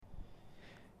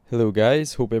Hello,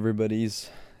 guys. Hope everybody's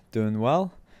doing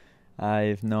well.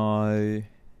 I'm now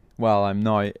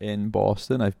in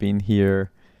Boston. I've been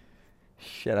here.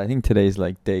 Shit, I think today's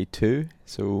like day two.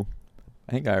 So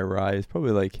I think I arrived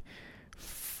probably like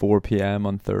 4 p.m.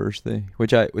 on Thursday,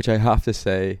 which I have to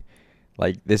say,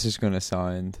 like this is gonna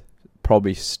sound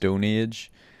probably Stone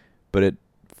Age, but it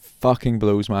fucking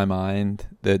blows my mind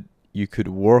that you could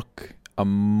work a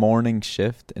morning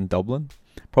shift in Dublin,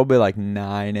 probably like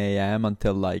 9 a.m.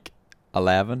 until like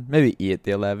 11, maybe 8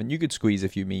 to 11. You could squeeze a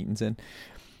few meetings in,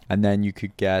 and then you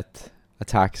could get a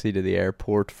taxi to the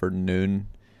airport for noon,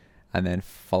 and then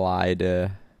fly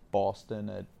to Boston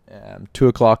at 2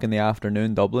 o'clock in the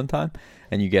afternoon Dublin time,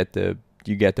 and you get to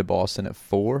Boston at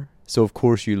 4. So of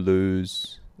course you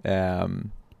lose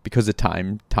because of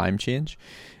time change.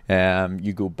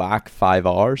 You go back 5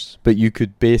 hours, but you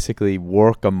could basically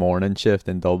work a morning shift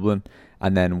in Dublin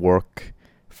and then work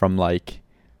from like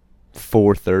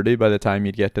 4:30 by the time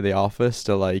you'd get to the office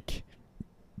to like,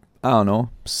 I don't know,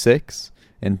 6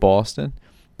 in Boston.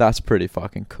 That's pretty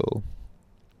fucking cool.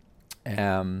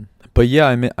 But yeah,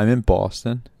 I'm in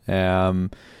Boston.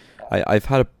 I've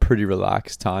had a pretty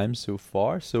relaxed time so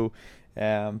far. So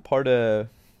part of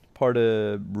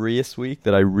race week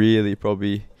that I really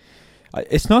probably,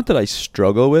 it's not that I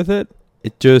struggle with it.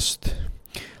 It just,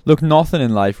 look, nothing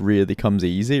in life really comes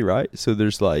easy, right? So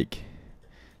there's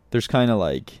kind of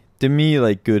like, to me,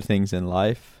 like good things in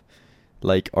life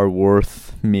like are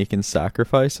worth making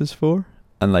sacrifices for,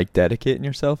 and like dedicating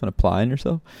yourself and applying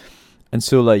yourself. And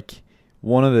so like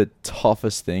one of the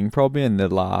toughest thing probably in the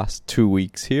last 2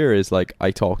 weeks here is like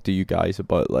I talked to you guys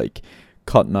about like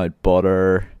cutting out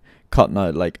butter, cutting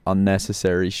out like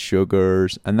unnecessary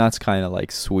sugars, and that's kind of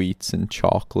like sweets and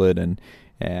chocolate and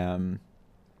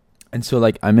so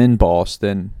like I'm in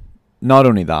Boston. Not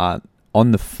only that,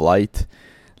 on the flight,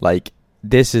 like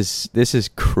this is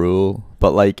cruel,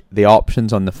 but like the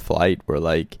options on the flight were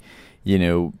like,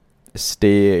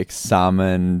 steak,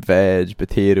 salmon, veg,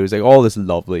 potatoes, like all this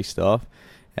lovely stuff.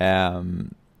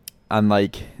 And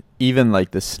like even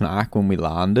like the snack when we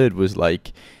landed was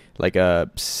like I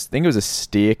think it was a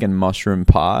steak and mushroom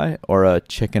pie or a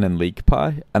chicken and leek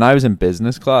pie. And I was in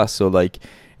business class, so like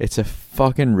it's a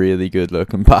fucking really good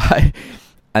looking pie.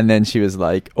 And then she was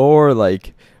like, or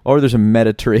there's a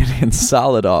Mediterranean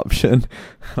salad option.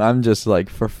 I'm just like,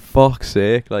 for fuck's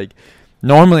sake. Like,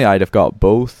 normally I'd have got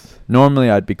both. Normally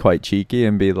I'd be quite cheeky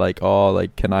and be like, oh,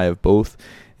 like, can I have both?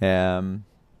 And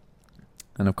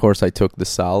of course I took the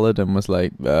salad and was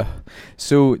like, ugh.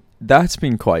 So that's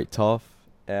been quite tough.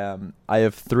 I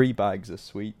have 3 bags of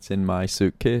sweets in my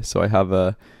suitcase. So I have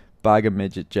a bag of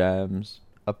midget jams,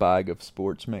 a bag of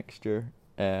sports mixture,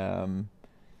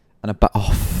 and a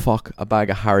bag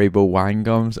of Haribo wine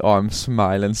gums. Oh, I'm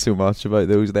smiling so much about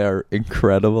those. They are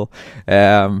incredible.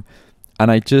 And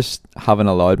I just haven't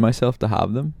allowed myself to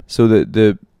have them. So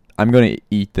I'm going to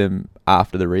eat them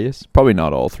after the race. Probably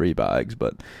not all 3 bags,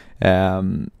 but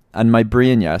and my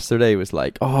brain yesterday was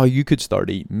like, oh, you could start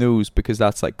eating those because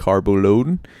that's like carbo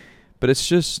loading. But it's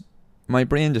just, my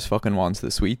brain just fucking wants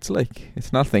the sweets. Like,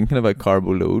 it's not thinking about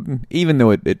carbo loading, even though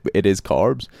it is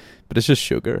carbs, but it's just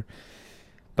sugar.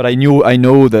 But I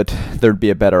know that there'd be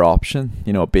a better option,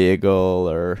 a bagel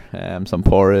or some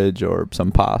porridge or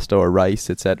some pasta or rice,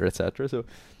 etc., etc. So,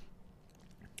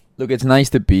 look, it's nice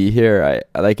to be here.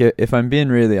 I like it. If I'm being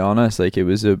really honest, like it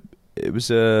was a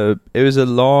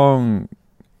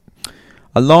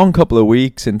long couple of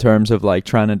weeks in terms of like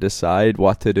trying to decide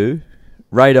what to do.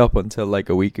 Right up until like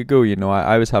a week ago,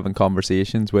 I was having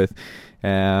conversations with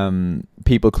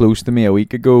people close to me a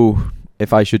week ago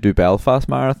if I should do Belfast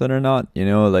Marathon or not, and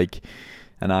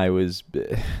there's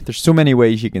so many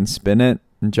ways you can spin it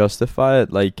and justify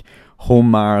it, like home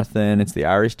marathon, it's the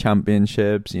Irish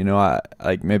Championships,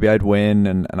 maybe I'd win,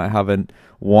 and I haven't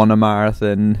won a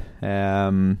marathon,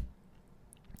 I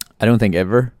don't think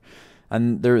ever,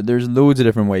 and there's loads of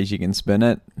different ways you can spin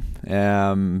it,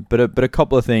 but a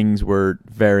couple of things were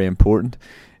very important.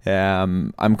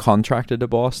 I'm contracted to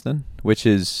Boston, which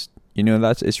is,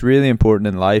 it's really important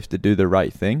in life to do the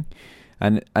right thing.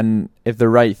 And if the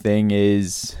right thing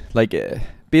is, like,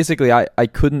 basically I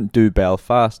couldn't do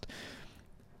Belfast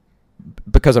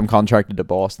because I'm contracted to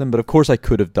Boston, but of course I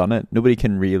could have done it. Nobody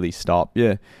can really stop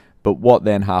you. But what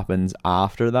then happens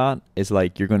after that is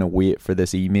like you're going to wait for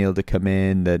this email to come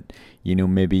in that,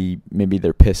 maybe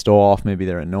they're pissed off, maybe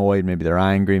they're annoyed, maybe they're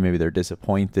angry, maybe they're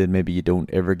disappointed, maybe you don't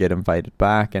ever get invited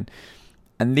back. And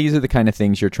these are the kind of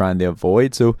things you're trying to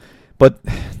avoid. So, but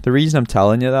the reason I'm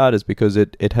telling you that is because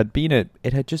it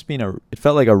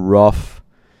felt like a rough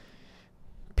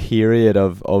period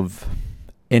of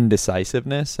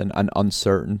indecisiveness and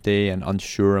uncertainty and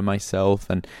unsure of myself,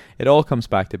 and it all comes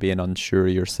back to being unsure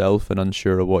of yourself and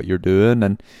unsure of what you're doing.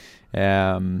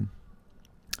 And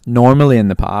normally in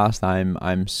the past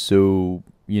I'm so,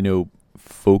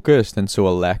 focused and so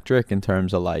electric in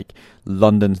terms of like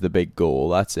London's the big goal,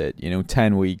 that's it,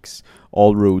 10 weeks,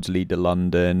 all roads lead to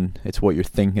London, it's what you're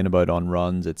thinking about on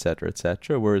runs, etc.,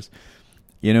 etc. Whereas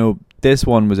this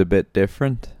one was a bit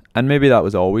different, and maybe that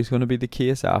was always going to be the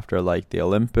case after like the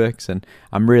Olympics, and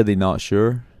I'm really not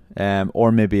sure.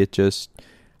 Or maybe it just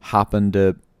happened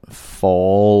to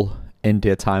fall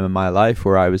into a time in my life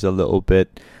where I was a little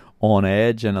bit on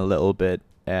edge and a little bit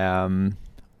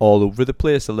all over the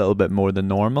place, a little bit more than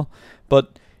normal.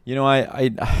 But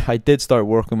I did start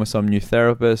working with some new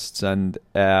therapists, and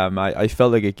I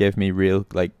felt like it gave me real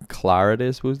like clarity,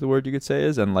 I suppose the word you could say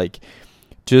is, and like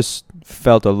just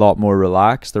felt a lot more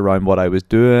relaxed around what I was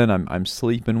doing. I'm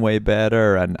sleeping way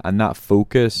better, and that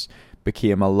focus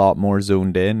became a lot more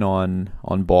zoned in on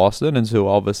Boston. And so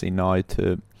obviously now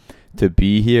to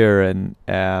be here and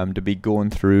to be going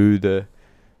through the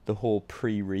whole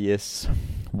pre-race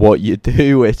what you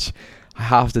do, which I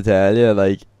have to tell you,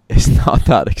 like, it's not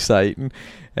that exciting.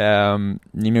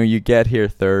 You get here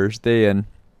Thursday, and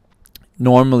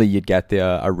normally you'd get to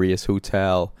a race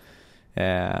hotel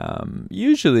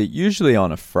usually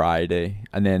on a Friday,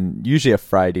 and then usually a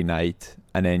Friday night,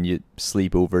 and then you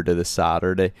sleep over to the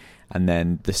Saturday, and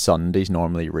then the Sunday's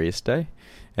normally race day.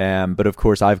 But of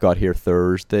course I've got here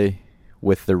Thursday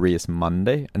with the race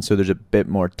Monday, and so there's a bit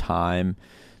more time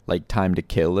to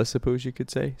kill, I suppose you could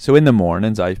say. So in the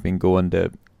mornings I've been going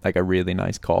to like a really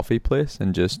nice coffee place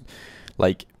and just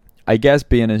like, I guess,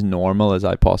 being as normal as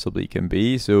I possibly can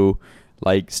be. So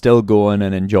like still going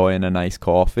and enjoying a nice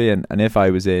coffee, and if I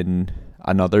was in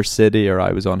another city or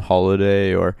I was on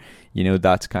holiday, or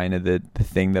that's kind of the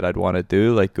thing that I'd want to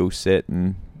do, like go sit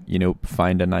and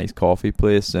find a nice coffee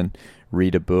place and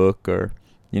read a book, or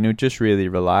just really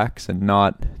relax, and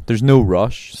there's no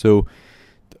rush. So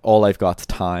all I've got's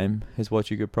time, is what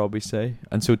you could probably say.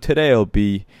 And so today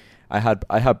I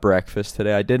had breakfast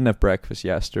today. I didn't have breakfast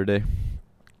yesterday,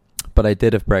 but I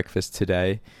did have breakfast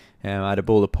today. I had a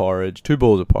bowl of porridge, 2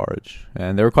 bowls of porridge,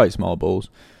 and they were quite small bowls.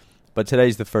 But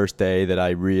today's the first day that I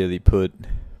really put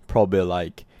probably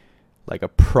like a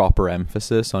proper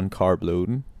emphasis on carb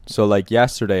loading. So like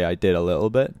yesterday I did a little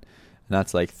bit, and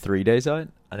that's like 3 days out.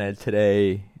 And then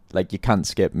today, like, you can't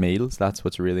skip meals. That's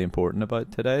what's really important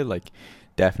about today. Like,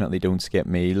 definitely don't skip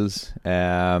meals.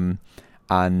 And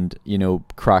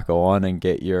crack on and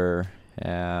get your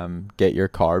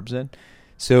carbs in.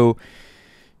 So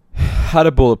had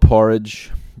a bowl of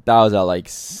porridge. That was at like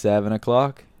 7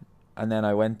 o'clock, and then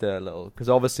I went to a little, because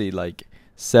obviously like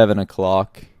 7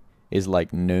 o'clock is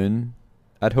like noon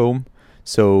at home.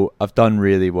 So I've done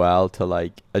really well to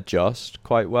like adjust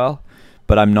quite well,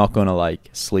 but I'm not gonna like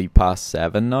sleep past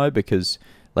 7 now, because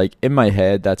like in my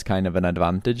head that's kind of an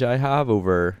advantage I have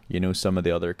over some of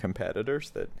the other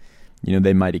competitors that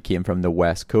they might have came from the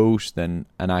West Coast, and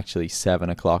actually 7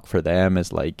 o'clock for them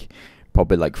is like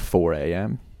probably like 4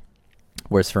 a.m.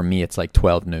 Whereas for me it's like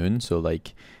 12 noon, so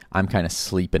like I'm kind of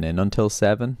sleeping in until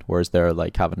 7, whereas they're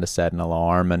like having to set an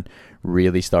alarm and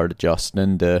really start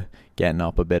adjusting to getting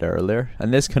up a bit earlier.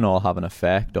 And this can all have an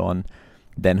effect on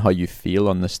then how you feel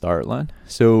on the start line.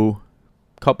 So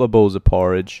a couple of bowls of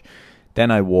porridge, then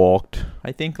I walked,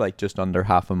 I think like just under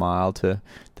half a mile to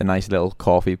the nice little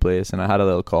coffee place, and I had a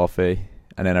little coffee,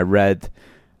 and then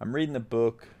I'm reading a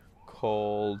book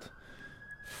called,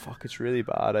 it's really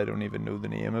bad, I don't even know the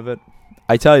name of it.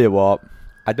 I tell you what,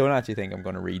 I don't actually think I'm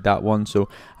going to read that one, so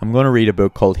I'm going to read a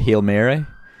book called Hail Mary.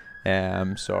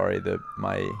 You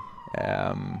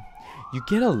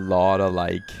get a lot of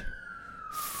like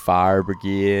fire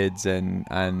brigades, and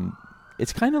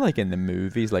it's kind of like in the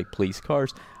movies, like police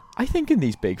cars. I think in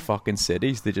these big fucking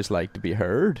cities, they just like to be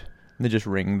heard. And they just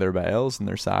ring their bells and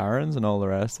their sirens and all the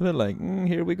rest of it. Like,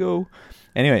 here we go.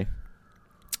 Anyway,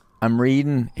 I'm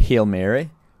reading Hail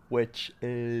Mary, which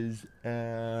is,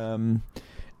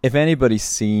 if anybody's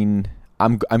seen,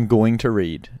 I'm going to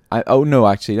read.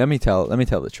 Actually, let me tell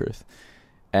the truth.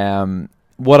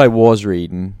 What I was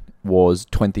reading was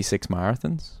 26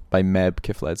 Marathons by Meb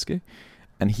Keflezighi,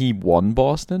 and he won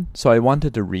Boston. So I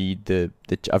wanted to read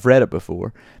I've read it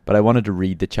before, but I wanted to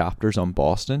read the chapters on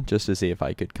Boston just to see if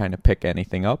I could kind of pick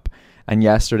anything up. And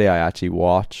yesterday I actually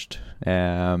watched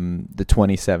the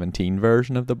 2017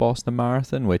 version of the Boston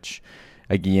Marathon, which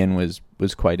again was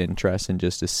quite interesting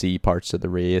just to see parts of the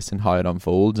race and how it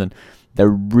unfolds. And there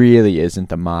really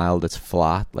isn't a mile that's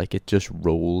flat. Like, it just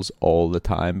rolls all the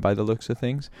time by the looks of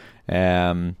things.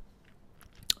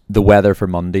 the weather for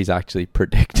Monday's actually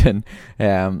predicting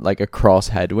like a cross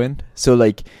headwind. So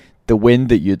like the wind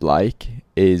that you'd like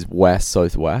is west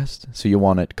southwest, so you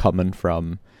want it coming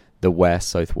from the west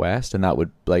southwest, and that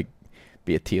would like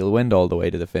be a tailwind all the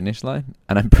way to the finish line.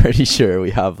 And I'm pretty sure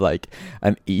we have like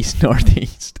an east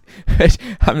northeast.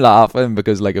 I'm laughing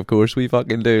because like of course we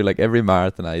fucking do. Like every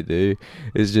marathon I do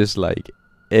is just like,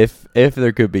 if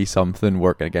there could be something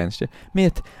working against you,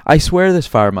 mate, I swear this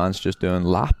fireman's just doing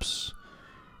laps.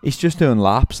 He's just doing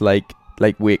laps, like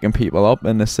waking people up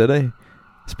in the city.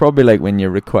 It's probably like when you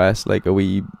request like a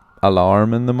wee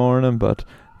alarm in the morning, but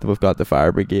we've got the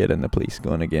fire brigade and the police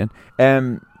going again.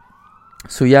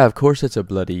 So yeah, of course it's a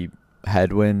bloody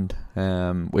headwind,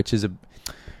 which is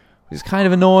kind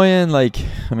of annoying. Like,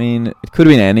 I mean, it could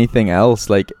have been anything else.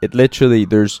 Like, it literally,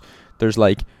 there's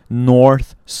like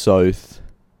north, south,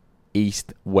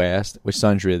 east, west, which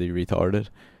sounds really retarded.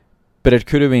 But it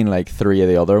could have been like three of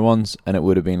the other ones, and it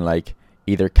would have been like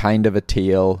either kind of a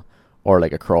tail or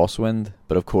like a crosswind.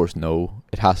 But of course, no,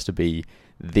 it has to be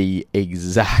the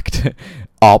exact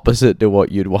opposite to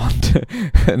what you'd want.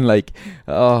 And like,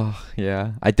 oh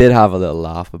yeah, I did have a little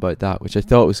laugh about that, which I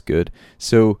thought was good.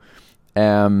 So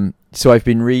I've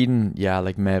been reading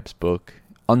like Meb's book,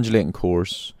 Undulating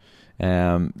Course.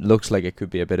 Looks like it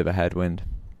could be a bit of a headwind,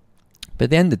 but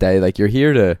at the end of the day, like you're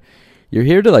here to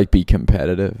like be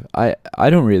competitive. I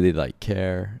don't really like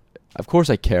care. Of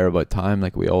course I care about time,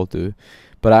 like we all do,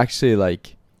 but actually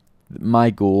like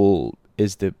my goal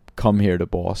is to come here to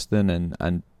Boston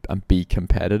and be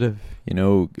competitive, you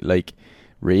know, like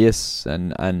race,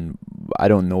 and I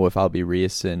don't know if I'll be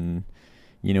racing,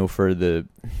 you know, for the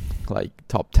like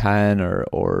top 10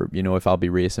 or you know, if I'll be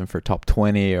racing for top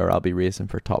 20 or I'll be racing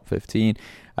for top 15.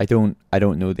 I don't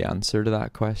know the answer to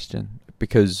that question,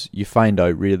 because you find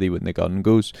out really when the gun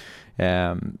goes.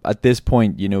 At this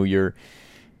point, you know, you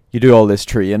do all this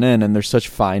training and there's such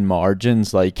fine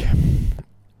margins. Like,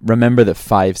 remember that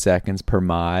 5 seconds per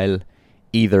mile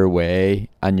either way,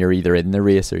 and you're either in the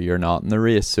race or you're not in the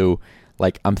race. So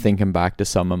like I'm thinking back to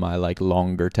some of my like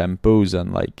longer tempos,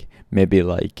 and like maybe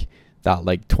like that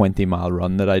like 20-mile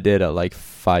run that I did at like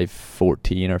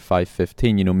 5:14 or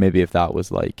 5:15, you know, maybe if that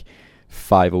was like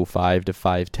 5:05 to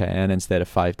 5:10 instead of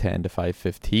 5:10 to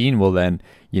 5:15, well then,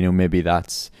 you know, maybe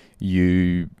that's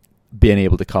you being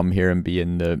able to come here and be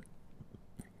in the,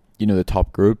 you know, the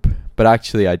top group. But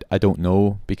actually I don't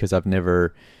know, because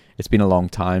it's been a long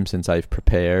time since I've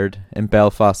prepared in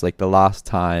Belfast. Like the last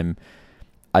time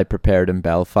I prepared in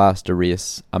Belfast to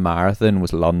race a marathon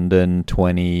was London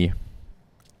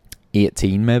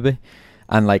 2018 maybe.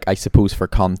 And like, I suppose for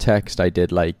context, I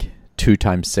did like 2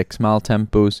 times 6 mile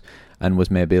tempos and was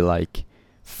maybe like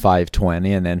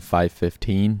 5:20 and then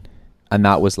 5:15. And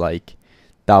that was like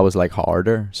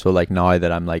harder. So like now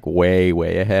that I'm like way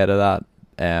ahead of that,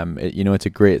 you know, it's a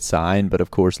great sign. But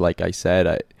of course, like I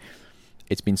said,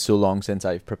 it's been so long since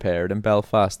I've prepared in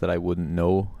Belfast that I wouldn't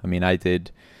know. I mean, I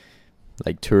did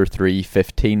like 2 or 3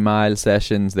 15-mile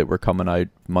sessions that were coming out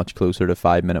much closer to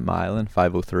 5-minute mile and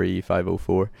 5:03,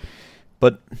 5:04.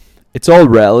 But it's all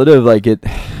relative. Like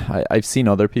I've seen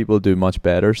other people do much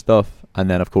better stuff, and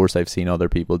then of course I've seen other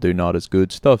people do not as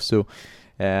good stuff. So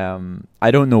I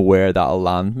don't know where that'll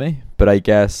land me, but I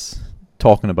guess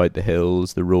talking about the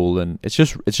hills, the rolling, it's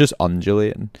just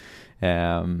undulating.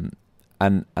 And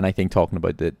I think talking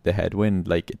about the headwind,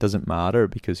 like it doesn't matter,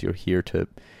 because you're here to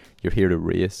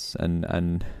race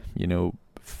and you know,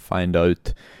 find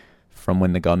out from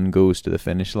when the gun goes to the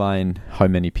finish line how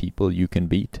many people you can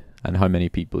beat and how many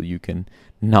people you can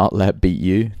not let beat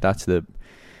you. That's the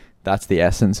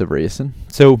essence of racing.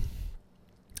 So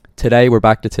today, we're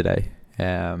back to today.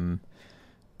 Go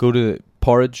to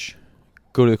Porridge,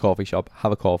 go to the coffee shop,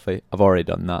 have a coffee. I've already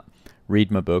done that.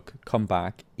 Read my book, come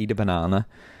back, eat a banana,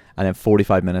 and then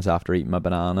 45 minutes after eating my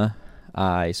banana,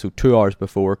 so 2 hours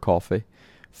before coffee,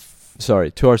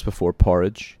 2 hours before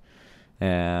porridge,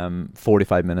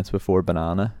 45 minutes before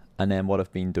banana. And then what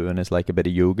I've been doing is like a bit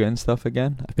of yoga and stuff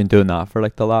again. I've been doing that for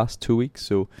like the last 2 weeks.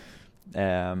 So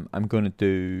I'm going to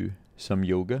do some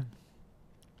yoga.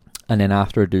 And then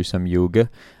after I do some yoga,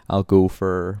 I'll go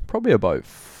for probably about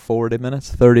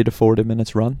 30 to 40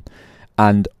 minutes run.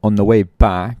 And on the way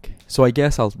back, so I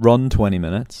guess I'll run 20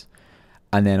 minutes.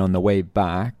 And then on the way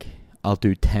back, I'll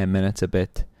do 10 minutes a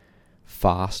bit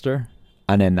faster.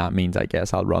 And then that means I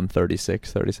guess I'll run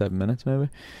 37 minutes maybe.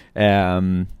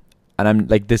 And I'm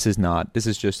like, this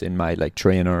is just in my like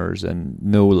trainers, and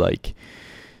no like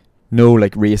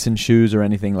racing shoes or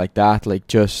anything like that. Like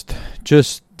just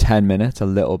 10 minutes, a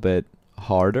little bit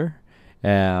harder.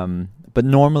 But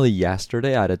normally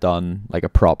yesterday I'd have done like a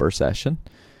proper session.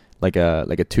 like a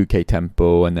 2k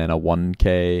tempo and then a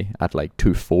 1k at like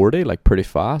 240, like pretty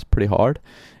fast, pretty hard.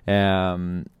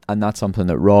 And that's something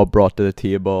that Rob brought to the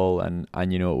table, and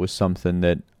you know, it was something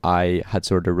that I had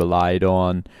sort of relied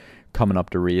on coming up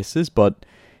to races. But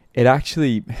it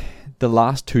actually, the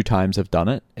last 2 times I've done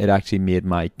it, it actually made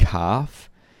my calf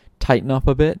tighten up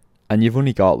a bit. And you've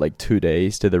only got like 2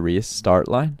 days to the race start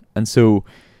line, and so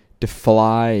to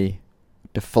fly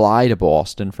to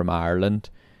Boston from Ireland,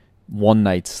 1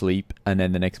 night's sleep, and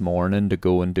then the next morning to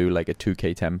go and do like a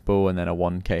 2k tempo and then a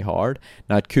 1k hard.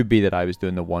 Now it could be that I was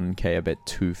doing the 1k a bit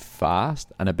too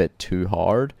fast and a bit too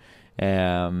hard,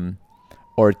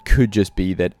 or it could just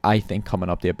be that I think coming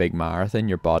up to a big marathon,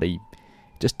 your body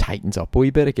just tightens up a wee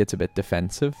bit. It gets a bit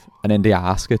defensive, and then to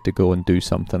ask it to go and do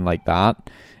something like that,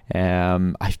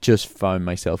 I've just found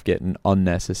myself getting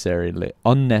unnecessarily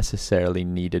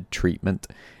needed treatment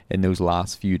in those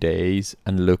last few days,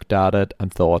 and looked at it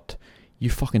and thought, you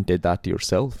fucking did that to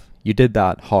yourself. You did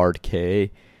that hard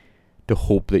K to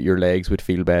hope that your legs would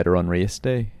feel better on race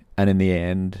day, and in the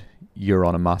end you're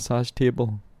on a massage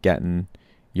table getting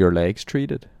your legs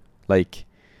treated. Like,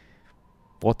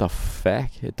 what the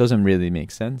fuck? It doesn't really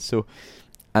make sense. So,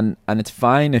 and it's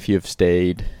fine if you've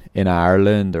stayed in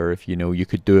Ireland, or if you know you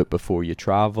could do it before you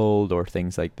travelled or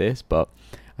things like this, but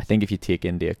I think if you take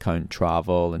into account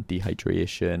travel and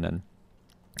dehydration, and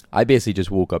I basically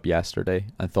just woke up yesterday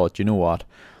and thought, you know what,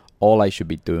 all I should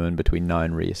be doing between now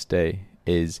and race day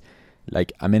is,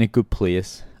 like, I'm in a good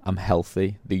place, I'm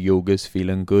healthy, the yoga's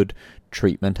feeling good,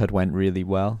 treatment had went really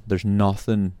well, there's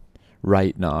nothing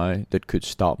right now that could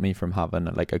stop me from having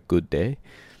like a good day.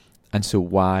 And so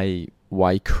why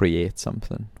create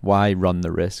something? Why run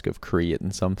the risk of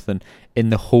creating something in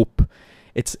the hope?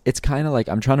 It's kind of like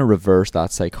I'm trying to reverse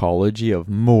that psychology of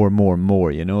more,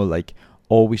 you know, like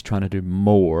always trying to do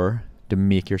more to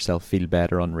make yourself feel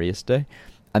better on race day.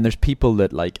 And there's people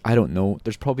that, like, I don't know,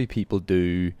 there's probably people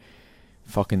do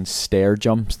fucking stair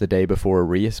jumps the day before a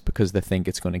race because they think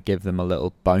it's going to give them a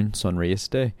little bounce on race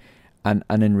day. And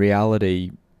in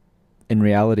reality,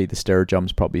 the stair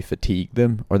jumps probably fatigue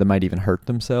them, or they might even hurt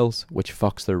themselves, which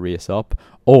fucks their race up.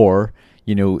 Or,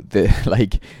 you know, they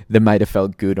might have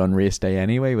felt good on race day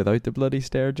anyway without the bloody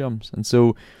stair jumps. And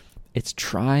so it's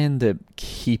trying to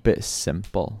keep it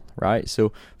simple, right?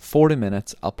 So 40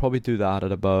 minutes, I'll probably do that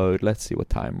at about, let's see what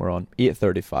time we're on,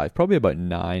 8:35, probably about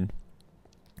 9.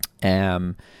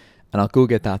 And I'll go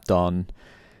get that done,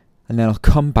 and then I'll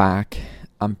come back.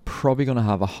 I'm probably going to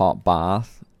have a hot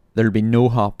bath. There'll be no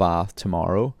hot bath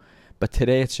tomorrow, but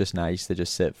today it's just nice to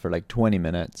just sit for like 20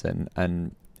 minutes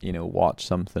and you know, watch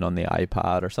something on the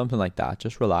iPad or something like that,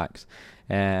 just relax.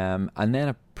 And then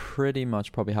I pretty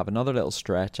much probably have another little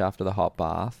stretch after the hot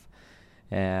bath.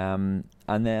 And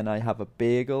then I have a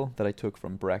bagel that I took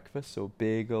from breakfast, so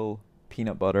bagel,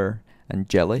 peanut butter and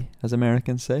jelly, as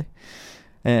Americans say.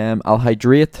 I'll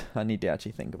hydrate. I need to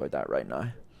actually think about that right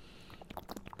now.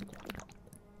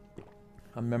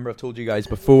 I remember I've told you guys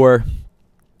before,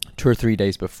 2 or 3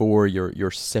 days before,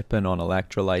 you're sipping on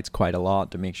electrolytes quite a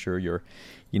lot to make sure you're,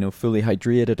 you know, fully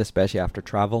hydrated, especially after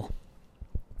travel.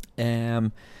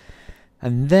 And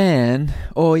then,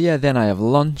 then I have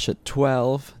lunch at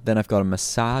 12. Then I've got a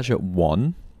massage at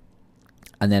 1.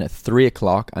 And then at 3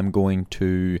 o'clock, I'm going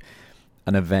to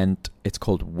an event. It's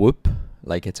called Whoop.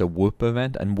 Like, it's a Whoop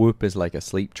event, and Whoop is like a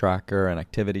sleep tracker, an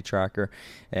activity tracker,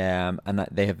 and that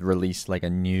they have released like a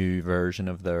new version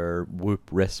of their Whoop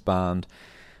wristband.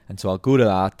 And so I'll go to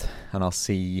that and I'll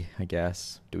see, I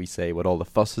guess, do we say what all the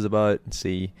fuss is about, and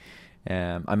see.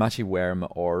 I'm actually wearing my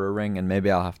Oura ring, and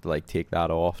maybe I'll have to like take that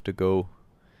off to go.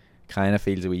 Kind of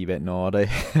feels a wee bit naughty.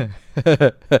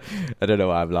 I don't know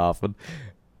why I'm laughing.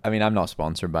 I mean, I'm not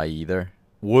sponsored by either.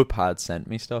 Whoop had sent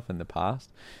me stuff in the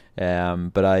past,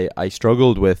 but I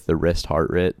struggled with the wrist heart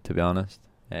rate, to be honest,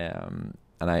 and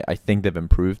I think they've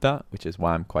improved that, which is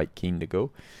why I'm quite keen to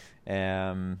go.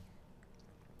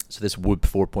 So this Whoop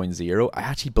 4.0, I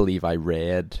actually believe I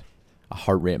read a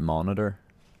heart rate monitor,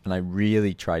 and I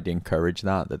really tried to encourage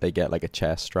that they get like a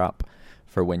chest strap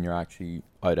for when you're actually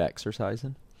out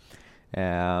exercising,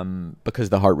 because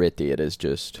the heart rate data is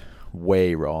just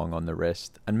way wrong on the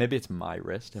wrist, and maybe it's my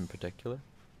wrist in particular.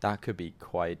 That could be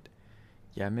quite,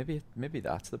 maybe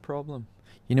that's the problem.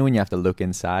 You know, when you have to look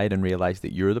inside and realize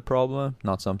that you're the problem,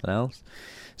 not something else.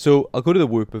 So I'll go to the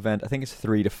Whoop event. I think it's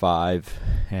 3 to 5.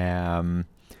 And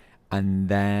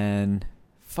then,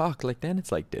 then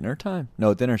it's like dinner time.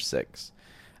 No, dinner's 6.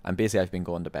 And basically I've been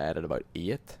going to bed at about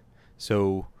 8.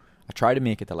 So I try to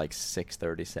make it to like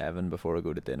 6:37 before I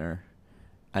go to dinner.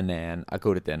 And then I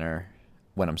go to dinner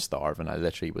when I'm starving. I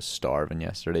literally was starving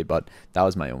yesterday, but that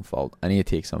was my own fault. I need to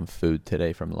take some food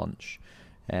today from lunch.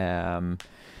 And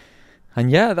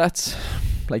yeah, that's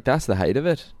the height of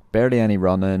it. Barely any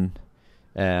running.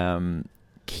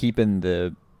 Keeping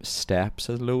the steps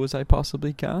as low as I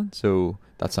possibly can. So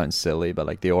that sounds silly, but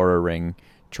like the Oura Ring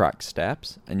track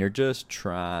steps, and you're just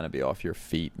trying to be off your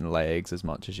feet and legs as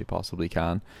much as you possibly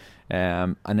can.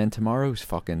 And then tomorrow's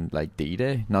fucking like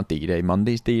D-Day. Not D-Day,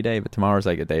 Monday's D-Day, but tomorrow's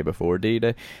like a day before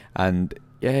D-Day. And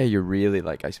yeah, you're really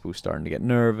like, I suppose, starting to get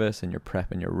nervous, and you're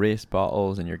prepping your race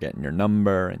bottles, and you're getting your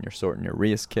number, and you're sorting your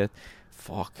race kit.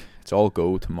 Fuck, it's all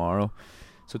go tomorrow.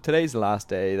 So today's the last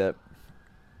day that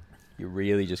you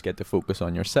really just get to focus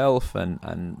on yourself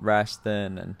and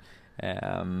resting,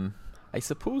 and I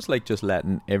suppose like just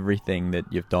letting everything that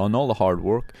you've done, all the hard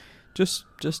work, just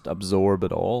absorb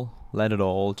it all. Let it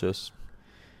all just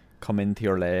come into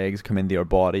your legs, come into your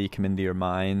body, come into your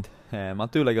mind. I'll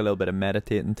do like a little bit of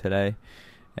meditating today.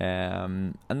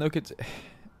 And look,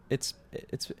 it's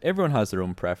everyone has their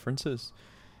own preferences.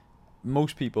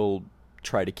 Most people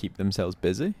try to keep themselves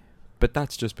busy, but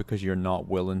that's just because you're not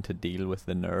willing to deal with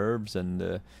the nerves and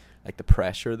the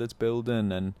pressure that's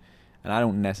building, and I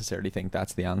don't necessarily think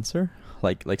that's the answer.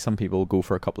 Like some people go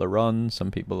for a couple of runs,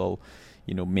 some people will,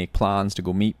 make plans to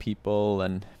go meet people,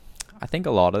 and I think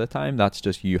a lot of the time that's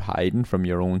just you hiding from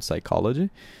your own psychology.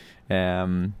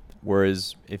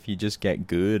 Whereas if you just get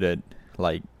good at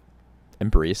like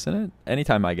embracing it,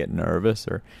 anytime I get nervous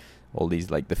or all these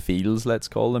like the feels, let's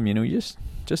call them, you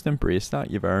just embrace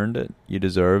that. You've earned it. You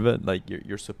deserve it. Like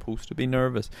you're supposed to be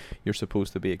nervous. You're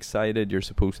supposed to be excited. You're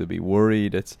supposed to be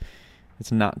worried. It's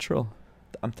natural.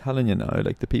 I'm telling you now,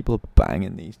 like the people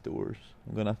banging these doors,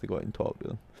 I'm gonna have to go out and talk to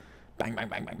them. Bang, bang,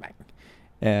 bang, bang,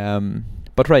 bang.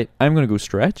 But right, I'm gonna go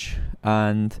stretch,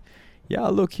 and yeah,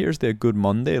 look, here's the good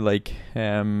Monday. Like,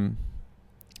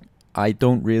 I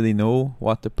don't really know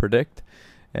what to predict.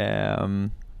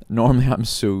 Normally I'm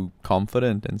so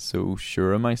confident and so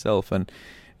sure of myself, and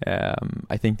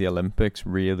I think the Olympics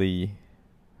really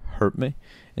hurt me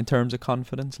in terms of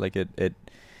confidence. Like it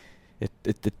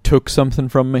took something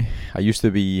from me. I used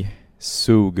to be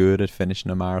so good at finishing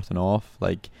a marathon off.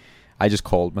 Like, I just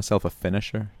called myself a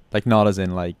finisher. Like, not as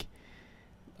in like,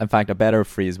 in fact, a better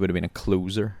phrase would have been a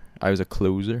closer. I was a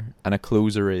closer, and a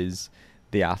closer is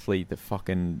the athlete that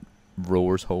fucking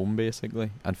roars home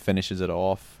basically and finishes it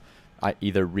off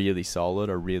either really solid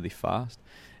or really fast.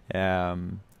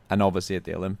 And obviously at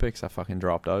the Olympics I fucking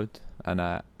dropped out, and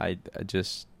I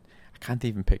can't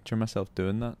even picture myself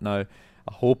doing that. Now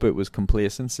I hope it was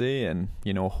complacency, and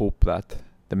hope that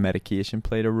the medication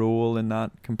played a role in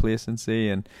that complacency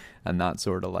and that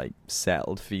sort of like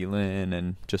settled feeling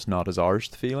and just not as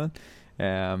arsed feeling.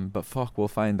 But fuck, we'll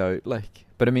find out. Like,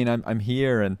 but I mean, I'm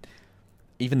here, and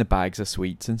even the bags of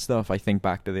sweets and stuff, I think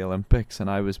back to the Olympics, and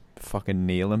I was fucking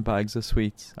nailing bags of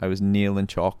sweets. I was nailing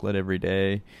chocolate every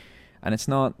day. And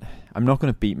I'm not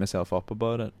going to beat myself up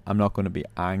about it. I'm not going to be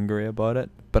angry about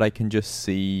it. But I can just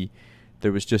see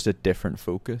there was just a different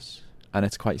focus. And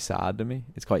it's quite sad to me.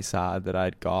 It's quite sad that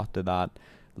I'd got to that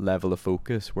level of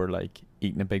focus where like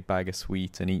eating a big bag of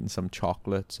sweets and eating some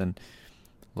chocolates, and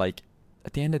like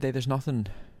at the end of the day there's nothing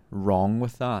wrong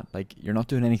with that. Like, you're not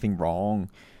doing anything wrong,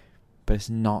 but it's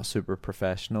not super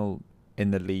professional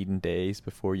in the leading days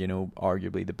before,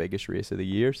 arguably the biggest race of the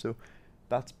year. So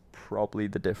that's probably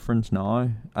the difference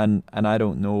now. And I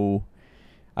don't know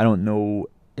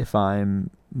if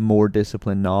I'm more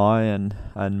disciplined now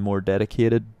and more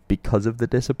dedicated because of the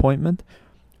disappointment,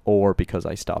 or because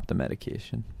I stopped the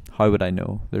medication. How would I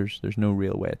know? There's no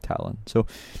real way of telling. So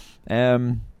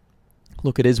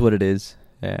look, it is what it is.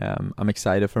 I'm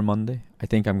excited for Monday. I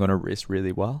think I'm going to race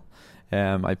really well.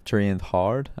 I've trained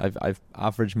hard. I've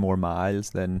averaged more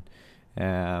miles than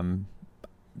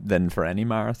for any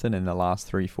marathon in the last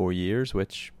 3-4 years,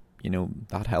 which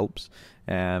that helps.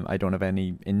 I don't have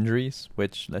any injuries,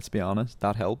 which, let's be honest,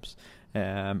 that helps.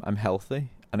 I'm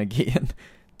healthy, and again,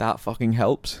 that fucking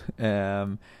helps.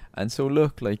 And so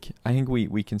look, like, I think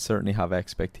we can certainly have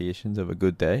expectations of a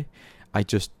good day. I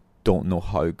just don't know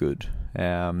how good.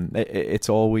 It's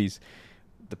always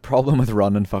the problem with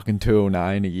running fucking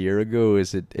 209 a year ago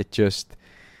is it just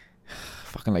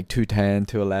fucking like 210,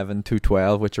 211,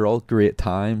 212, which are all great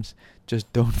times,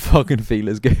 just don't fucking feel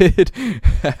as good.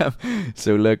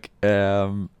 So look, I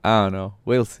don't know,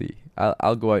 we'll see.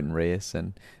 I'll go out and race,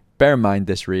 and bear in mind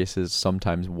this race is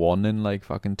sometimes won in like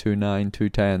fucking 2:09,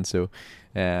 2:10. So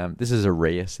this is a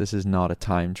race. This is not a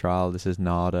time trial. This is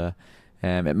not a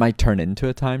it might turn into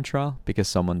a time trial because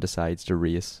someone decides to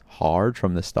race hard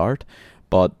from the start,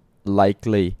 but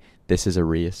likely this is a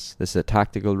race. This is a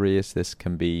tactical race. This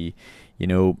can be,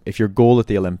 if your goal at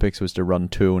the Olympics was to run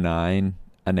 2:09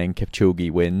 and then Kipchoge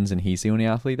wins and he's the only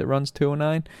athlete that runs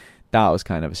 2:09, that was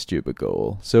kind of a stupid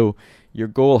goal. So your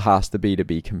goal has to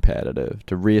be competitive,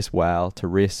 to race well, to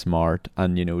race smart,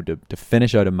 and to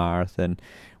finish out a marathon,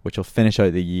 which will finish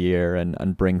out the year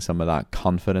and bring some of that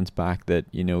confidence back that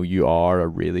you are a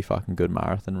really fucking good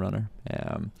marathon runner.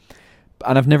 And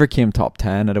I've never came top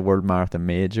 10 at a World Marathon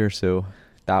Major, so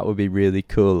that would be really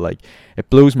cool. Like,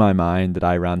 it blows my mind that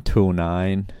I ran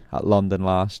 2:09 at London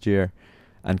last year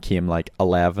and came like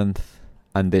 11th,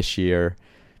 and this year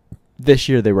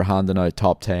they were handing out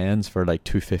top 10s for like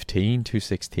 2:15,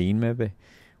 2:16 maybe,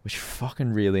 which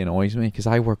fucking really annoys me because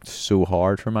I worked so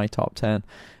hard for my top 10.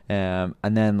 And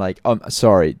then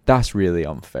sorry, that's really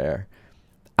unfair.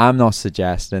 I'm not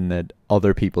suggesting that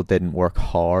other people didn't work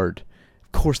hard.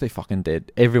 Of course they fucking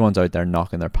did. Everyone's out there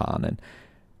knocking their pan in.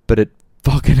 But it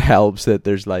fucking helps that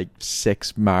there's like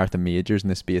 6 marathon majors in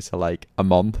the space of like a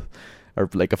month, or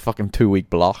like a fucking 2-week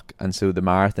block. And so the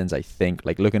marathons, I think,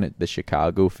 like looking at the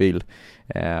Chicago field,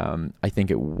 I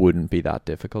think it wouldn't be that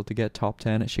difficult to get top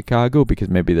 10 at Chicago, because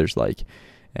maybe there's like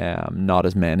not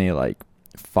as many like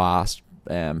fast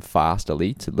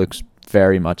elites. It looks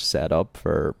very much set up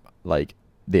for like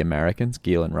the Americans,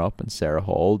 Galen Rupp and Sarah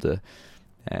Hall, to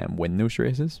win those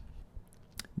races.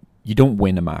 You don't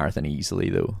win a marathon easily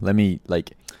though. Let me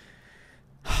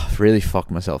I've really fucked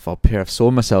myself up here. I've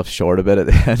sold myself short a bit at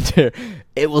the end here.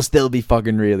 It will still be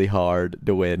fucking really hard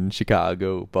to win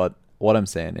Chicago, but what I'm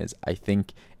saying is, I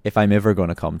think if I'm ever going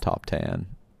to come top 10,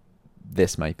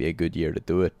 this might be a good year to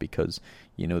do it, because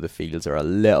the fields are a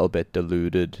little bit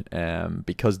diluted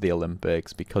because of the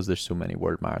Olympics, because there's so many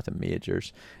World Marathon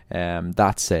Majors.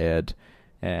 That said,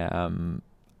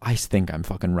 I think I'm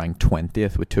fucking ranked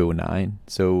 20th with 2:09.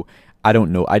 So I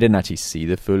don't know. I didn't actually see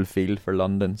the full field for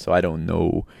London, so I don't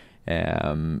know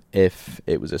if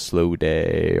it was a slow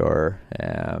day, or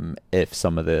if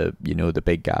some of the the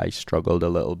big guys struggled a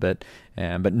little bit.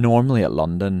 But normally at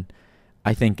London,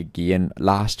 I think, again,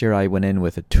 last year I went in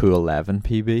with a 2:11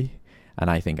 PB, and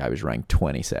I think I was ranked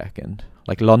 22nd.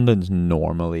 Like, London's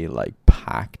normally like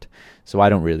packed, so I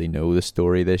don't really know the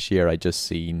story this year.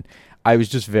 I was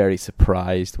just very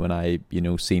surprised when I,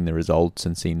 seen the results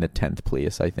and seen the 10th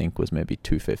place, I think, was maybe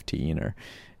 2:15, or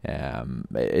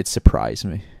it surprised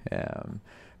me.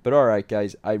 But all right,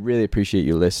 guys, I really appreciate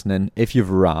you listening. If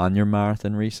you've ran your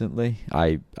marathon recently,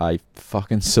 I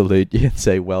fucking salute you and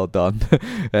say well done.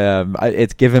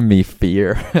 It's given me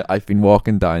fear. I've been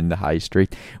walking down the high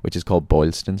street, which is called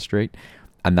Boylston Street,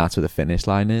 and that's where the finish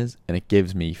line is, and it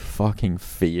gives me fucking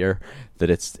fear that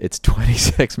it's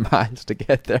 26 miles to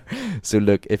get there. So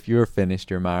look, if you're finished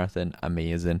your marathon,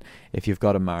 amazing. If you've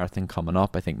got a marathon coming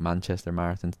up, I think Manchester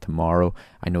Marathon's tomorrow.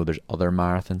 I know there's other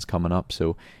marathons coming up,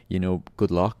 so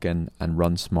good luck and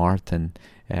run smart, and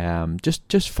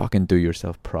just fucking do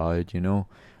yourself proud.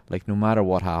 Like, no matter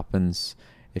what happens,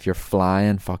 if you're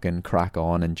flying, fucking crack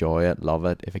on, enjoy it, love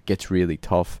it. If it gets really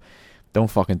tough, don't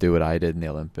fucking do what I did in the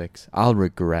Olympics. I'll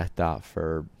regret that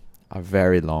for a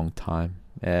very long time.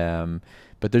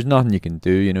 But there's nothing you can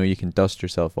do. You can dust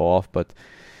yourself off, but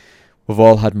we've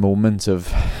all had moments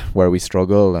of where we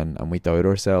struggle and we doubt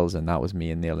ourselves, and that was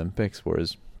me in the Olympics.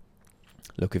 Whereas,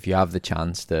 look, if you have the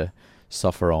chance to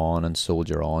suffer on and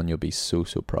soldier on, you'll be so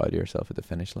proud of yourself at the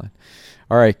finish line.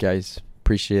 All right, guys,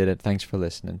 appreciate it. Thanks for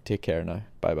listening. Take care now.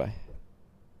 Bye bye.